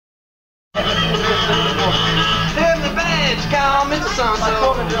Here's the badge, call Mr.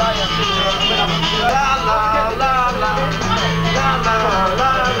 So-and-so. La la la la, la la la la,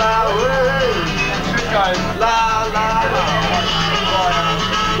 la la la.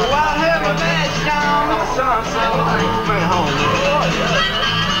 Well, I heard my badge, call Mr. So-and-so. Went home.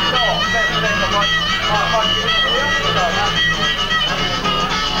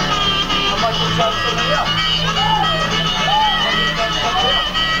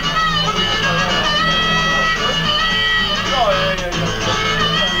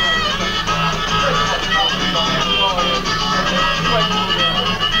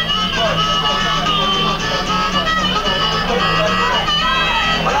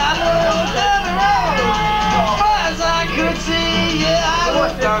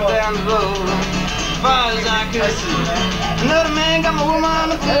 Down the road, as far as I could see. Another man got my woman on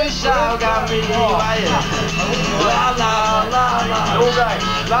the push, y'all got me quiet. La la la la, la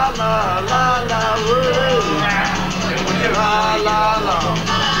la la la, la la la.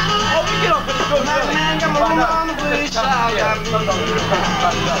 Another man got my woman on the push, y'all got me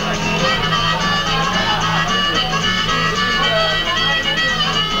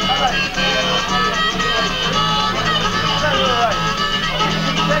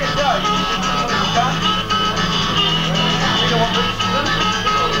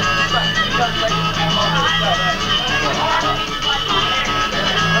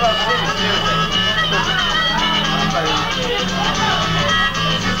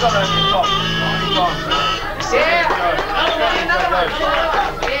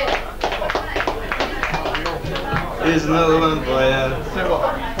Here's another one by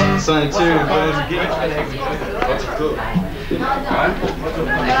Song 2 by What's it called? It's called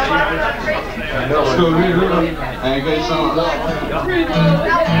and it goes on like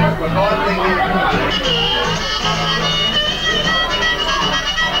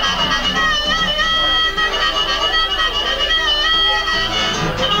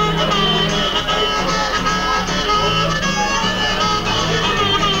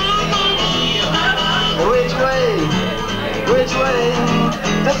Which way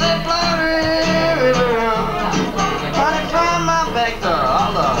does that bloody river run? Running from my back door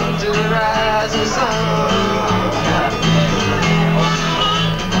all up to the rising sun.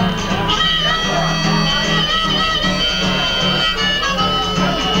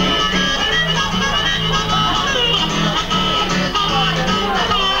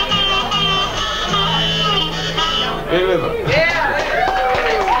 Hey, river. Yeah.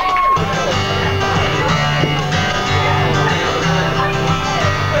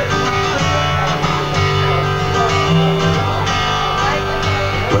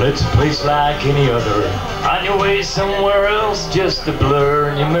 Well, it's a place like any other. On your way somewhere else, just a blur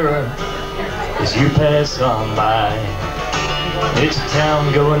in your mirror as you pass on by. It's a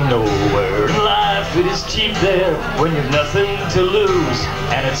town going nowhere. Life, it is cheap there when you've nothing to lose,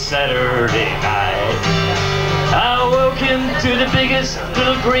 and it's Saturday night. I woke into the biggest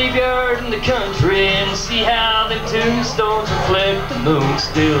little graveyard in the country and see how the tombstones reflect the moon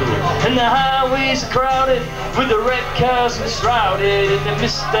still. And the highways are crowded with the wrecked cars enshrouded in the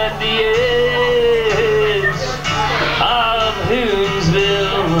mist at the edge of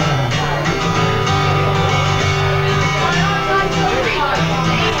Hoonsville.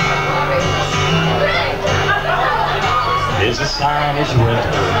 There's a sign as you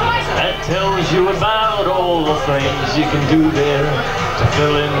enter that tells you about all the things you can do there to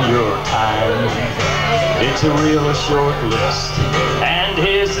fill in your time. It's a real short list, and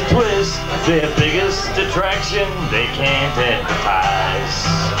here's the twist: their biggest attraction they can't advertise.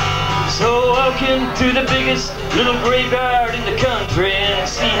 So walk into the biggest little graveyard in the country and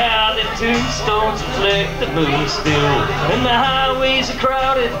see how the tombstones reflect the moon still. And the highways are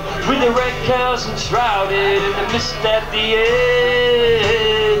crowded with the wrecked cows enshrouded in the mist at the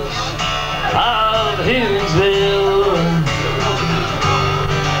edge of Hoonsville.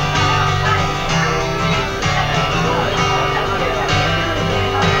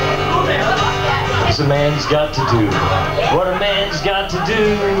 A man's got to do what a man's got to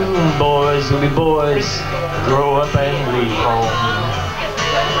do. Boys will be boys, grow up and leave home.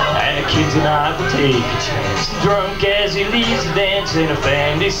 And the kids and I will take a chance. Drunk as he leaves the dance, and a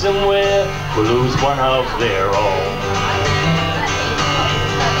family somewhere will lose one of their own.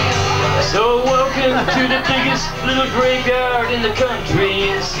 So welcome to the biggest little graveyard in the country,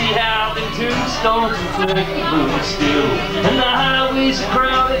 and see how the tombstones reflect the moon still. And the highways are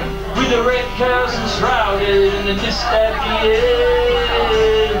crowded with the red cows enshrouded in the mist at the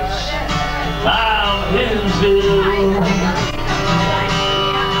edge of Hoonsville.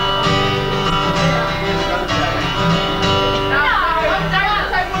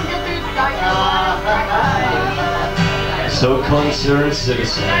 So concerned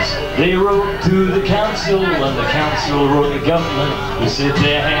citizens, they wrote to the council, and the council wrote the government, who said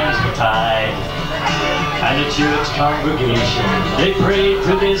their hands were tied. And the church congregation, they prayed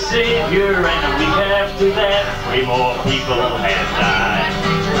to their Savior, and a week after that, 3 more people had died.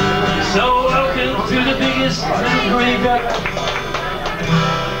 So welcome to the biggest graveyard.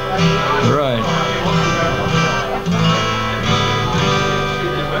 Right.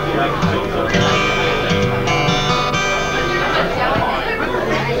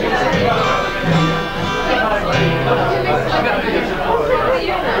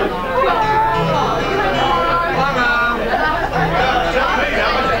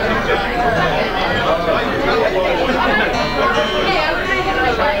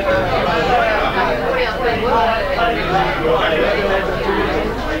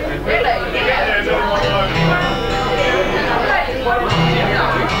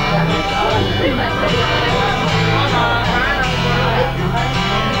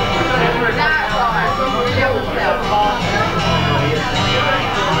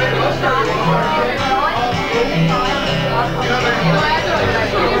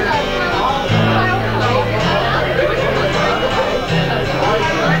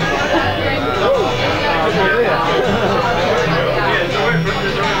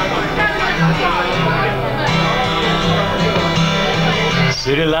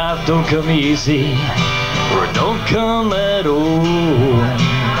 City life don't come easy, or it don't come at all.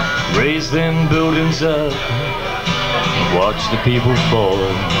 Raise them buildings up, watch the people fall.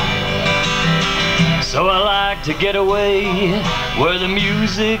 So I like to get away where the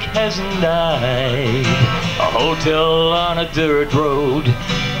music hasn't died. A hotel on a dirt road,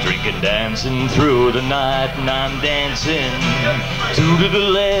 drinking, dancing through the night. And I'm dancing 2 to the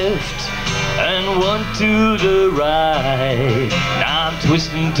left and 1 to the right. Now I'm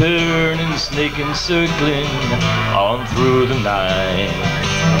twisting, turning, snaking, circling on through the night.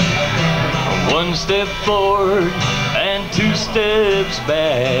 1 step forward and 2 steps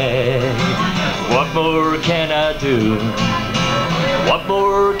back. What more can I do? What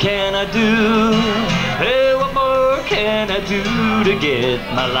more can I do? Hey, what more can I do to get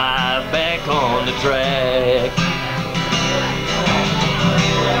my life back on the track?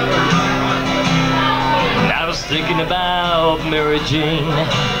 I was thinking about Mary Jane,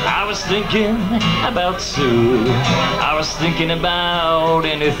 I was thinking about Sue, I was thinking about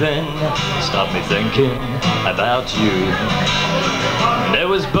anything, stop me thinking about you. There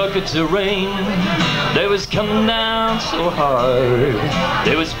was buckets of rain, they was coming down so hard.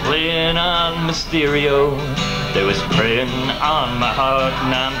 They was playing on my stereo, they was praying on my heart.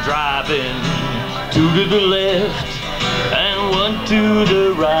 And I'm driving 2 to the left and 1 to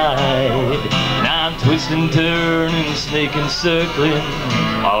the right. I'm twisting, turning, snaking, circling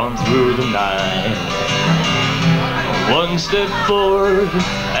on through the night. 1 step forward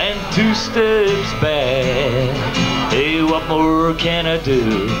and 2 steps back. Hey, what more can I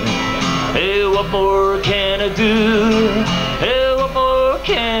do? Hey, what more can I do? Hey, what more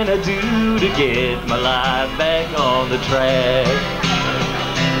can I do to get my life back on the track?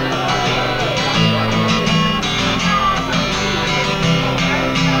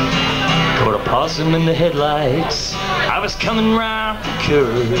 Caught a possum in the headlights, I was coming round the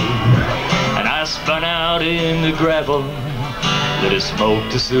curve, and I spun out in the gravel, lit a smoke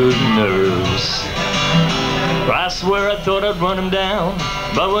to soothe the nerves. I swear I thought I'd run him down,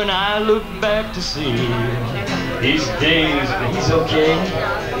 but when I looked back to see, he's dazed but he's okay.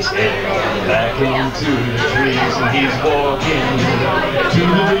 He's heading back into the trees, and he's walking 2 to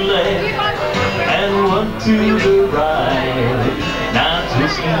the left and 1 to the right. Now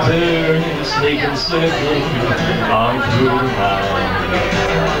twisting, turning, snaking, circling on through the night.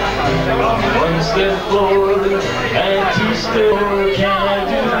 1 step forward and 2 steps forward. Can I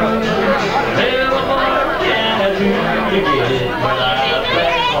do? Hey, what more can I do to get my life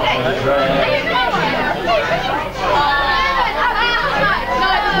back on the track?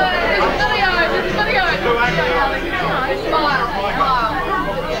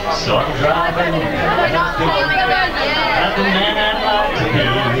 So I'm driving, I'm the man I'd like to be.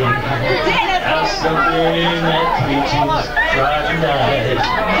 Have something that reaches driving night.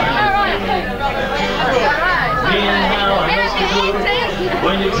 Being how I must have looked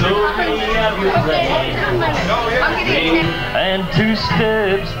when you told me of your plan. And 2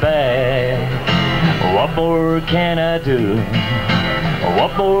 steps back. What more can I do?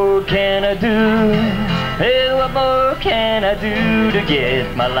 What more can I do? Hey, what more can I do to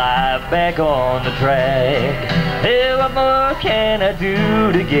get my life back on the track? Hey, what more can I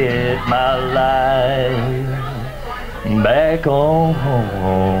do to get my life back on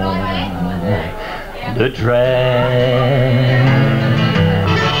the drag.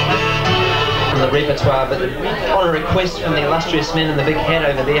 The repertoire, but on a request from the illustrious men in the big hat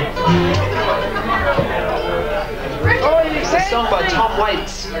over there. It's a song by Tom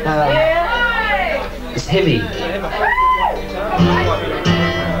Waits. It's heavy.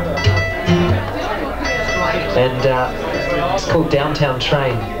 And it's called Downtown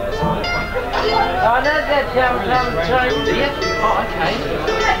Train. I know that Downtown Train. Yep. Oh, okay.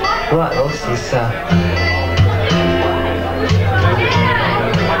 Right, well, this is...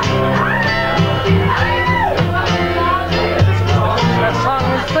 That song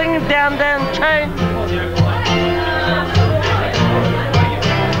is singing Downtown Train.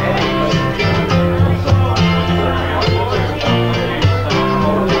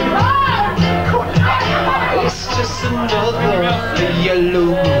 It's just another yellow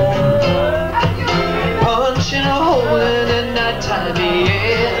moon punching a hole in a nighttime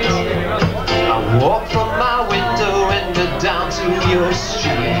end. I walk from my window and down to your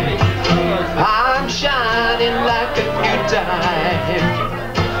street. I'm shining like a new dime.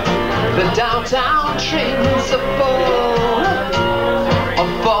 The downtown trains are full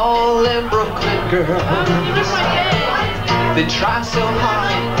of all them Brooklyn girls. They try so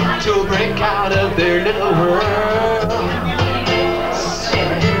hard to break out of their little world.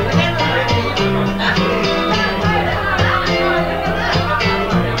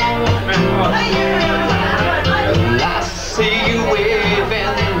 Well, I see you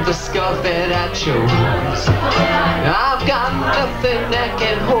waving the scarf that I chose. I've got nothing that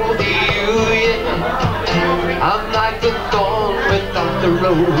can hold you yet. I'm like the thorn without the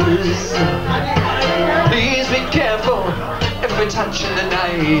rose. Please be careful if we're touching the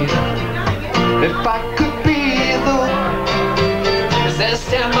night. If I could be the one that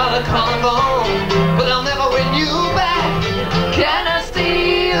stand by the column, but I'll never win you back. Can I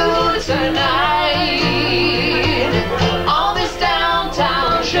see you tonight on this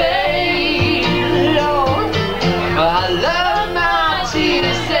downtown train? Lord, I love my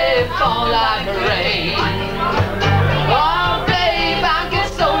tears, they fall like rain. Oh, babe, I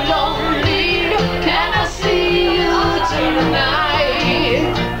get so lonely. Can I see you tonight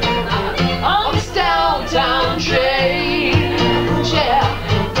on this downtown train? Yeah,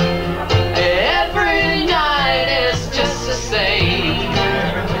 every night is just the same.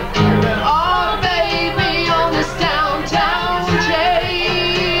 Oh, baby, on this downtown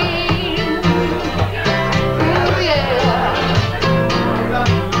train. Ooh, yeah.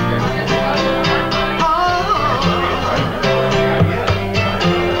 Oh,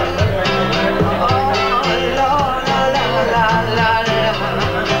 la, la, la, la, la, la.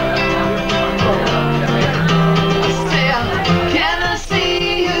 Can I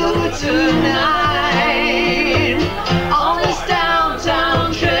see you tonight on this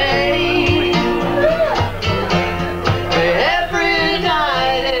downtown train? Every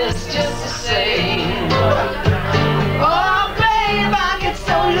night is just the same. Oh, babe, I get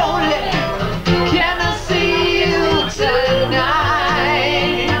so lonely. Can I see you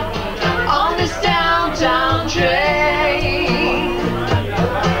tonight on this downtown train?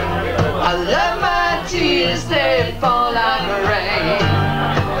 I love my tears, they fall like rain.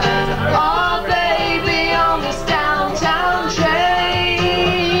 Oh, baby, on this downtown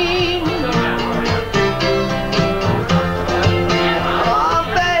train. Oh,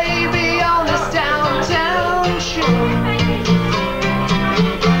 baby, on this downtown train.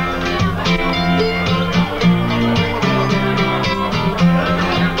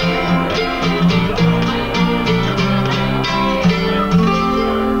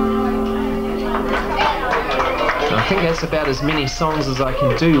 I think that's about as many songs as I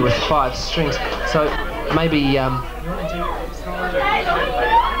can do with 5 strings. So maybe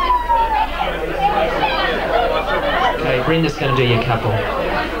okay, Brenda's going to do you a couple.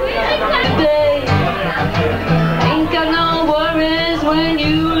 Today, ain't got no worries when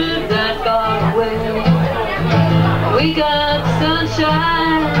you live that far away. We got the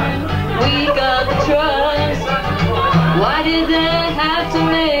sunshine, we got the trust. Why did they have to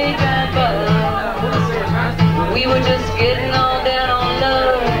make that fuss? We were just getting on down on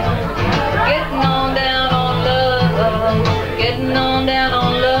love, getting on down on love, getting on down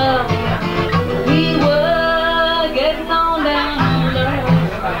on love. We were getting on down on love.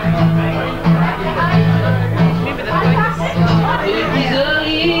 It was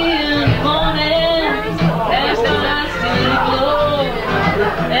early in the morning, past the lights still glow.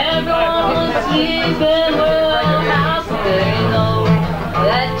 Everyone was sleeping, well, how could they know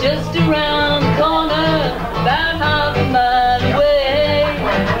that just around the corner, about half a mile away,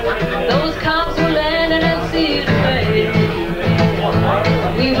 those cops were landing at Cedar Bay.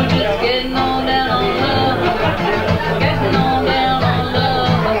 We were just getting on down on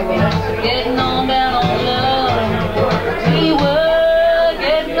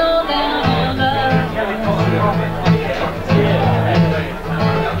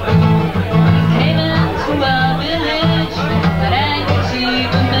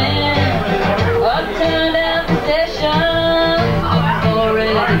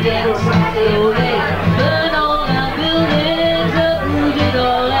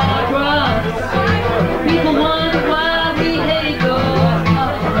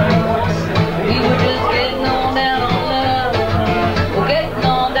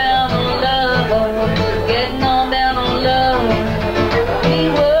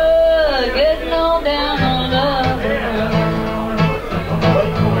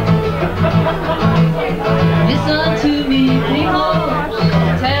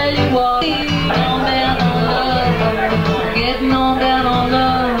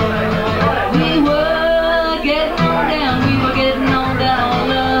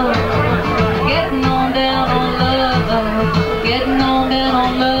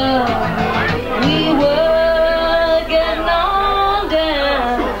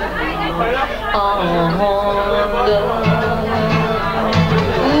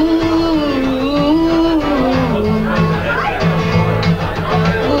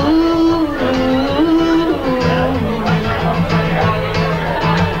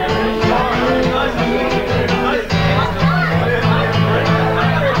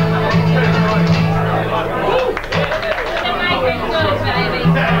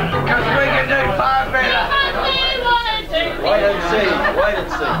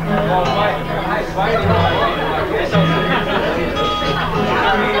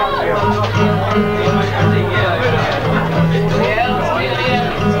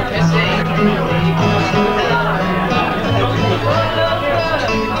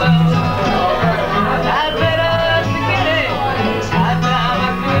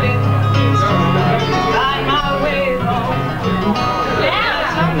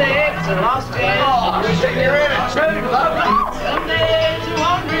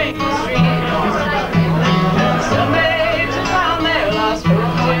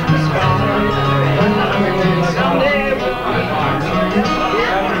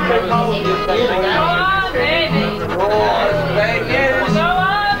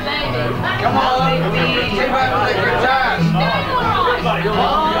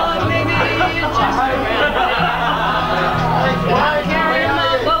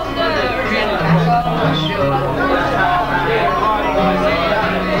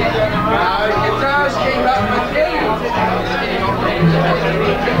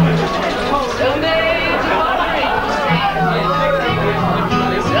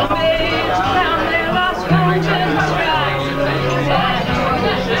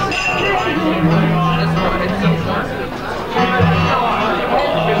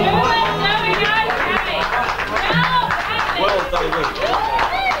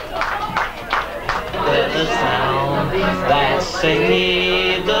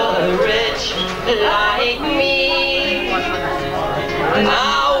Save the rich like me.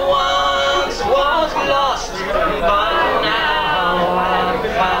 I once was lost, but now I'm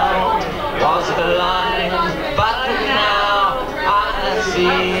found. Was blind, but now I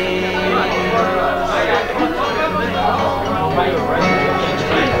see.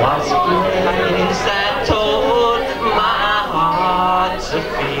 Was grace that told my heart to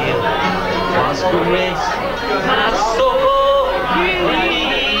feel. Was grace my soul.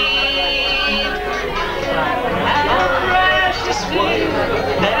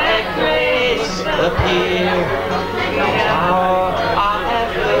 That grace appear, how I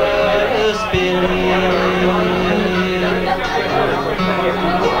first believed.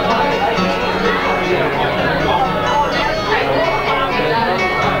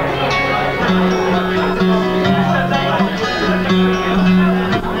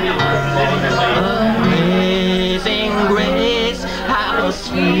 Amazing grace, how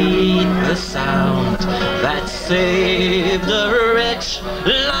sweet the sound that saved the wretch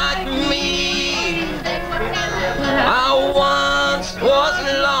like me. I once was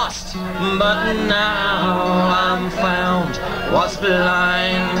lost, but now I'm found. Was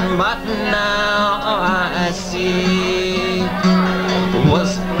blind, but now I see.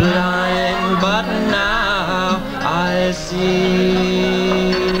 Was blind, but now I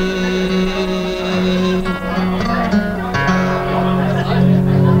see.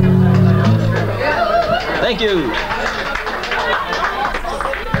 Thank you.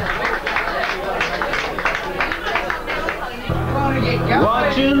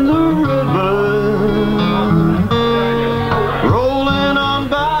 Watching the river rolling on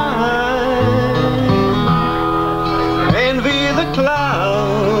by, envy the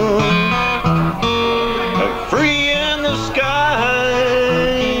clouds free in the sky.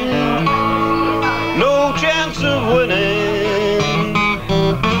 No chance of winning,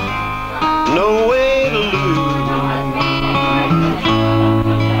 no way to lose.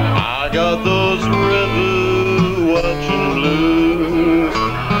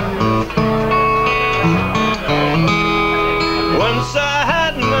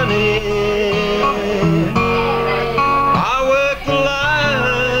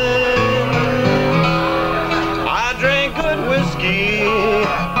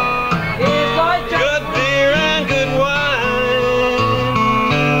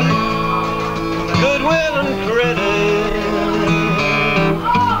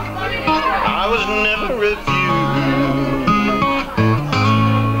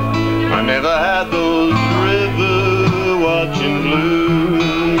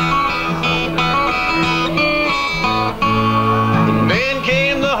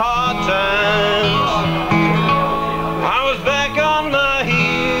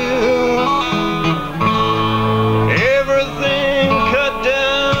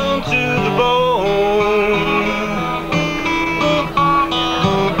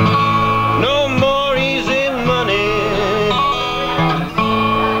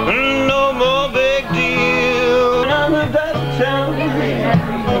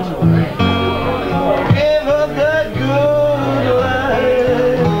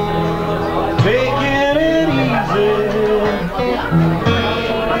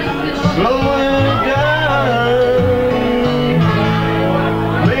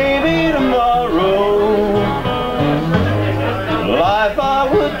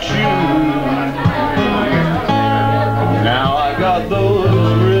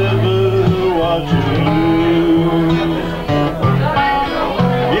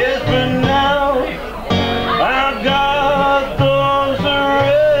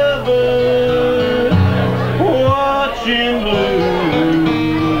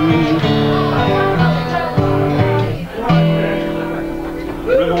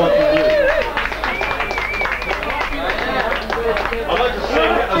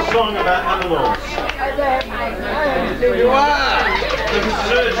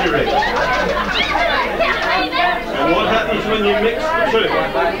 Surgery. And what happens when you mix the two?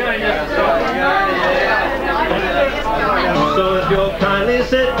 So if you'll kindly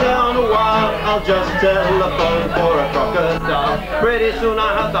sit down a while, I'll just telephone for a crocodile. Pretty soon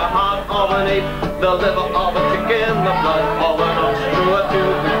I had the heart of an ape, the liver of a chicken, the blood of an ox, through a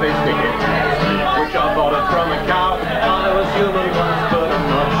tube and they stick it, which I bought it from a cow. I was human once, but I'm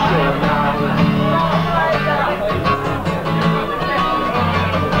not sure now.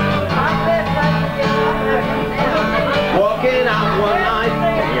 Walking out one night,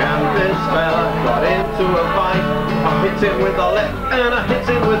 me and this fella got into a fight. I hit him with the left and I hit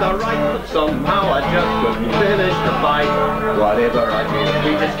him with the right, but somehow I just couldn't finish the fight. Whatever I did,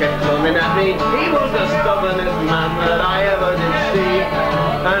 he just kept coming at me. He was the stubbornest man that I ever did see,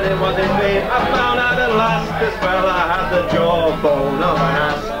 and it was in vain I found out at last this fella had the jawbone of an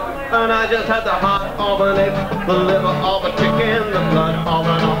ass. And I just had the heart of an ape, the liver of a chicken, the blood of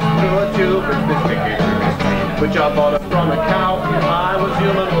an ox, through a tube with this ticket, which I bought it from a cow. I was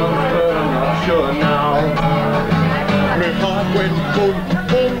human once, but I'm not sure now. My heart went boom,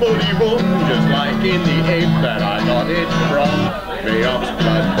 boom, boom, boom, just like in the ape that I got it from. The ox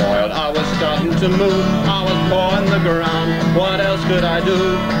blood boiled, I was starting to move, I was pawing the ground, what else could I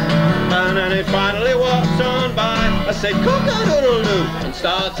do? And then he finally walked on by, I said cock-a-doodle-doo, and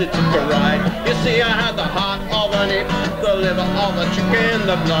started to cry. You see I had the heart of an ape, the liver of a chicken,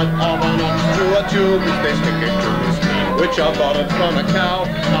 the blood of an ox, through a tube which they stick it to his feet, which I bought it from a cow.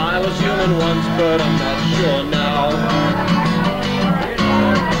 I was human once, but I'm not sure now.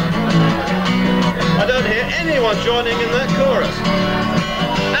 I don't hear anyone joining in that chorus.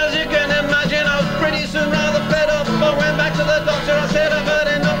 As you can imagine, I was pretty soon rather fed up. I went back to the doctor, I said I've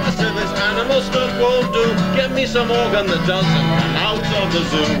had enough. I said this animal stuff won't do. Get me some organ that doesn't come out of the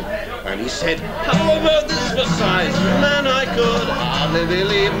zoo. And he said, how about this for size? Man, I could hardly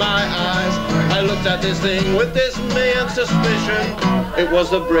believe my eyes. I looked at this thing with dismay and suspicion. It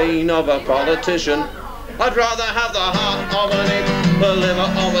was the brain of a politician. I'd rather have the heart of an ape, the liver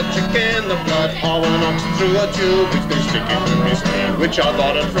of a chicken, the blood of an ox, through a tube which they stick into his teeth, which I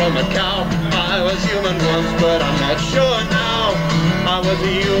bought it from a cow. I was human once, but I'm not sure now. I was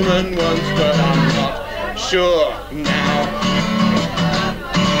a human once, but I'm not sure now.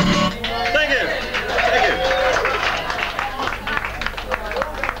 Thank you. Thank you.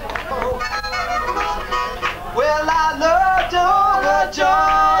 Well, I looked over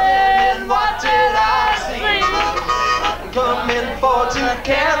Jordan, and what did I see? Coming for to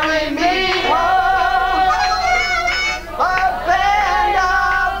carry me home. A band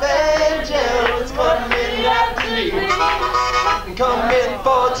of angels coming after me, coming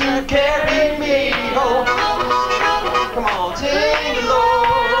for to carry me home. Come on, take a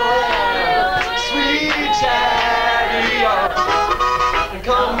load, sweet chariot,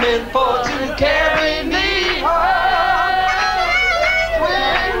 coming for to carry me home.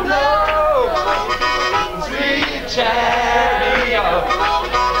 Swing low, sweet chariot,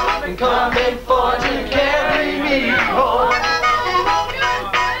 coming for to carry me home.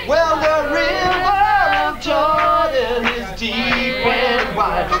 Well, the river of Jordan is deep and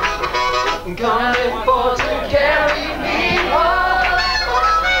wide, coming for to carry me home.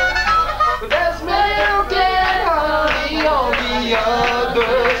 But there's milk and honey on the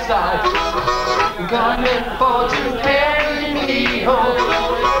other side, coming for to carry me home.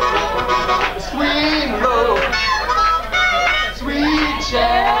 Sweet love, sweet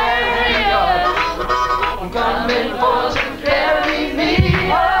chariot, coming for to carry me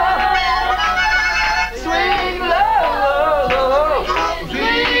home. Sweet love,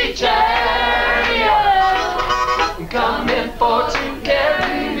 sweet chariot, coming for to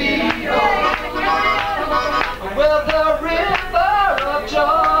carry me home. Well, the river of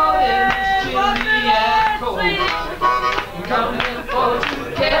Jordan is chilly and cold, coming for to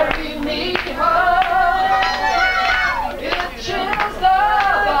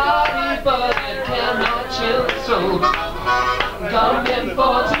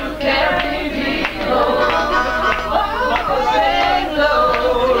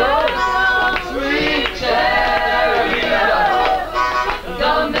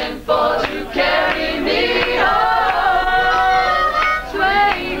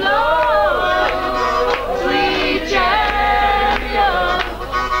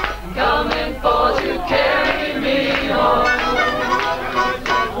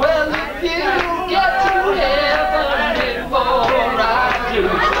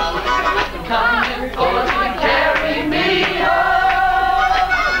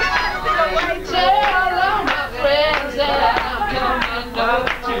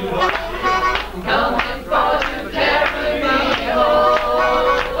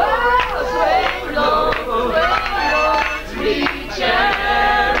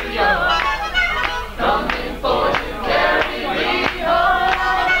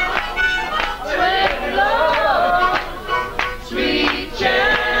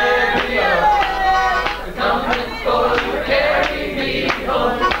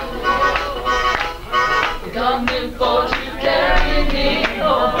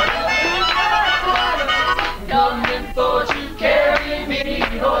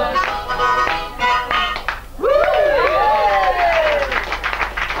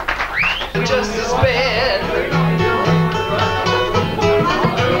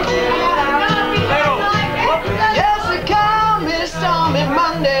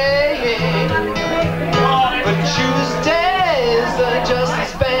they're just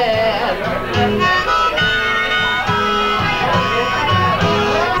as bad.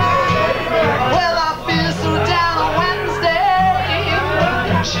 Well, I feel so down on Wednesday.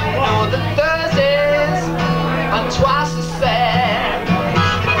 You know that Thursdays are twice as sad.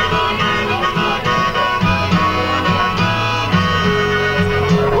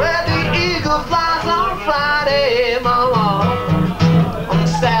 Well, the eagle flies on Friday, mama. On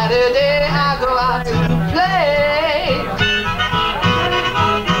Saturday I go out to play.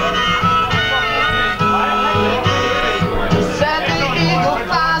 Said the eagle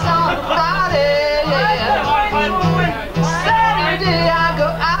flies on Friday. Saturday I go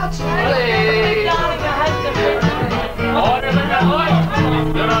out to play.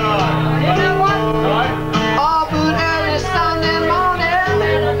 Oh, but early Sunday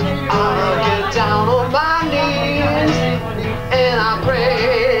morning I'll get down on my knees and I pray.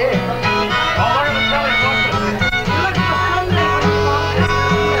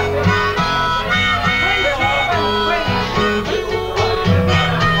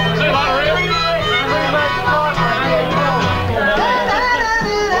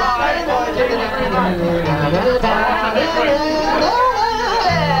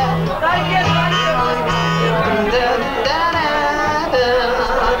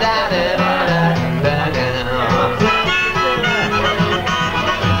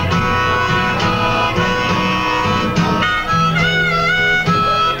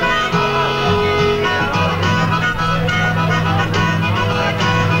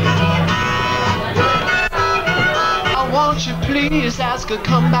 Won't you please ask her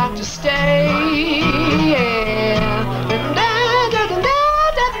come back to stay?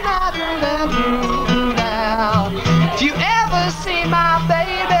 If you ever see my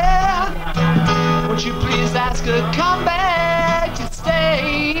baby, won't you please ask her come back to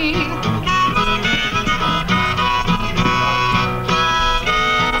stay?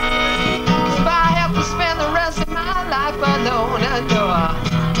 If I have to spend the rest of my life alone, I know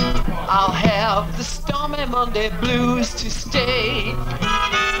I'll have the stormy Monday blues to stay.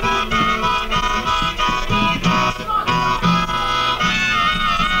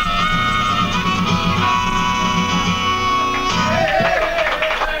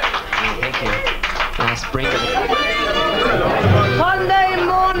 Thank you. Nice bring Sunday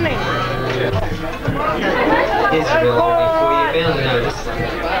morning. It's real long before you found the notice.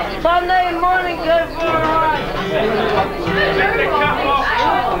 Sunday morning, go for a ride.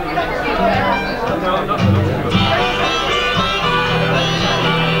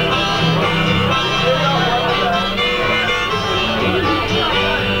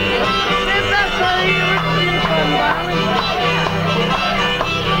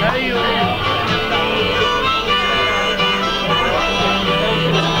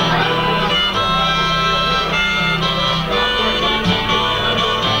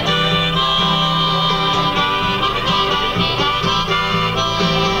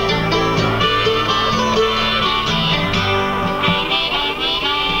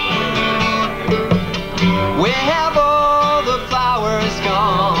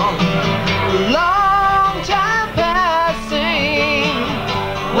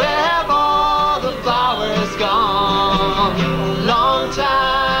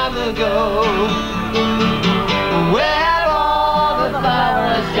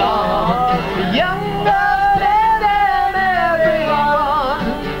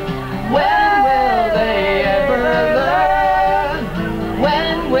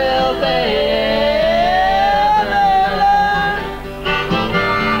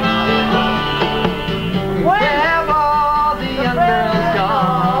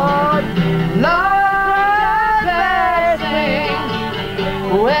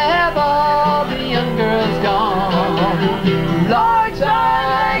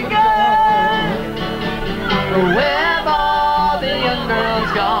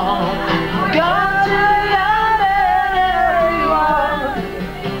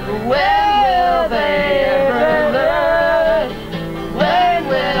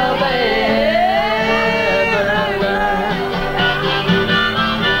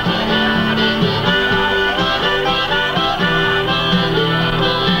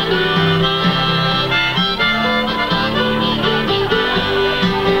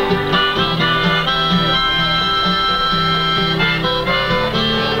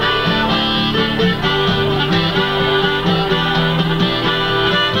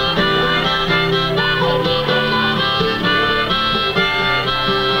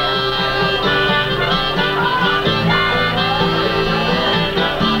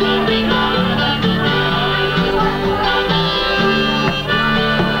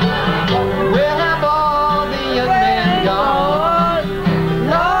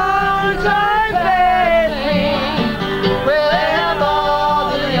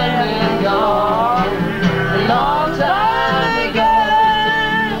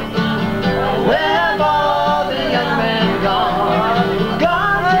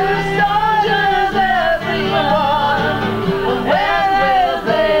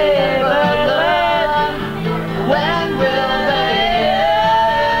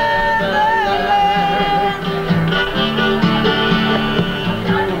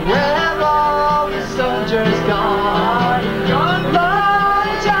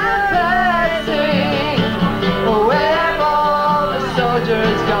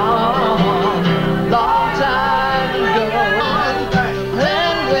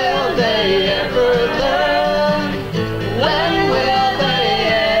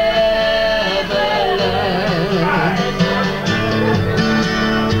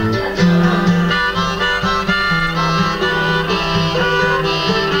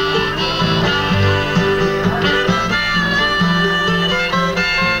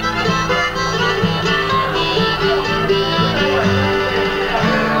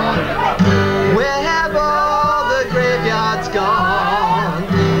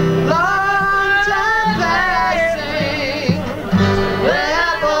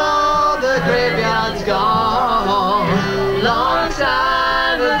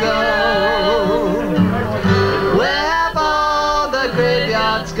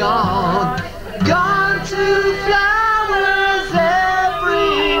 heart's gone, gone to flowers,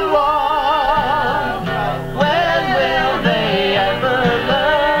 everyone. When will they ever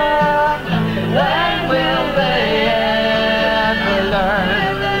learn? When will they ever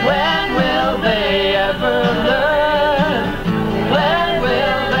learn? When will they ever learn? When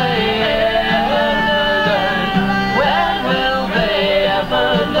will they ever learn? When will they ever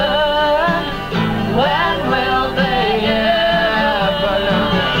learn? When will they ever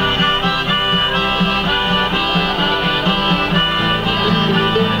learn?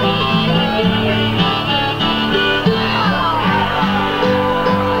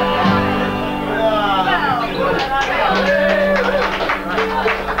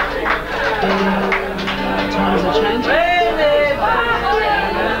 Times are changing.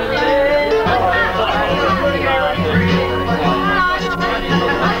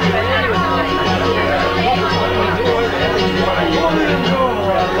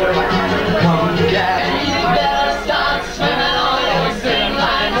 Come get me, you better start swimming or you'll sink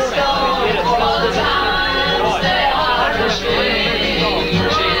like a stone. For the times they are changing.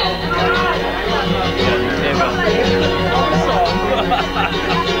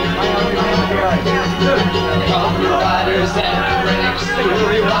 Come the riders and critics,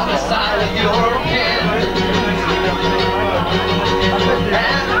 you rock the side of your pen.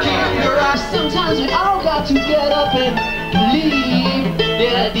 And keep your eyes. Sometimes we all got to get up and leave.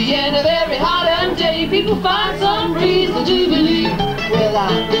 Yeah, at the end of every hard earned day, people find some reason to believe. Well,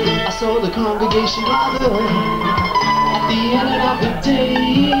 I saw the congregation gather at the end of the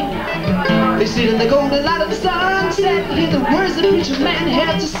day. They sit in the golden light of the sunset and hear the words the preacher man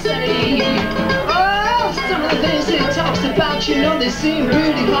had to say. Oh, some of the things he talks about, you know, they seem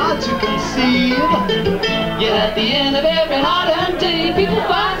really hard to conceive. Yeah, at the end of every hard earned day, people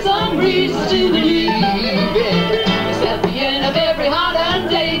find some reason to believe. Yeah. At the end of every hard earned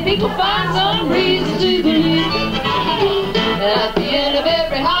day, people find some reason to believe. At the end of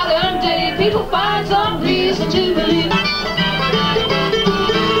every hard earned day, people find some reason to believe.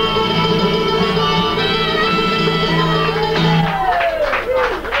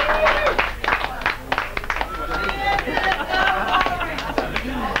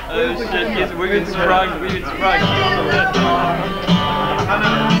 Oh shit, yes, we've been sprung. You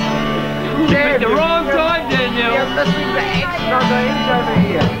picked the wrong time, Daniel. You're missing the extra names over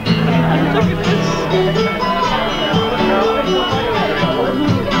here. Look at this.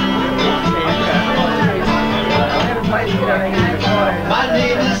 My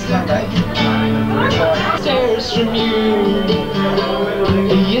name is Stairs from you.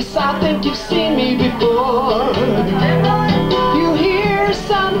 Yes, I think you've seen me before. You hear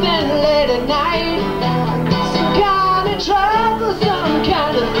something late at night, some kind of trouble, some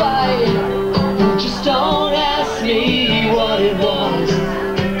kind of fight. Just don't ask me what it was.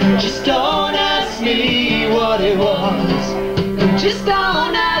 Just don't ask me what it was. Just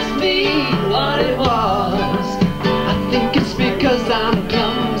don't ask me what it was. I think it's because I'm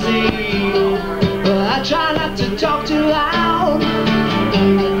clumsy, but I try not to talk too loud.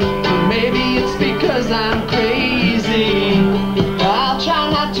 Maybe it's because I'm crazy.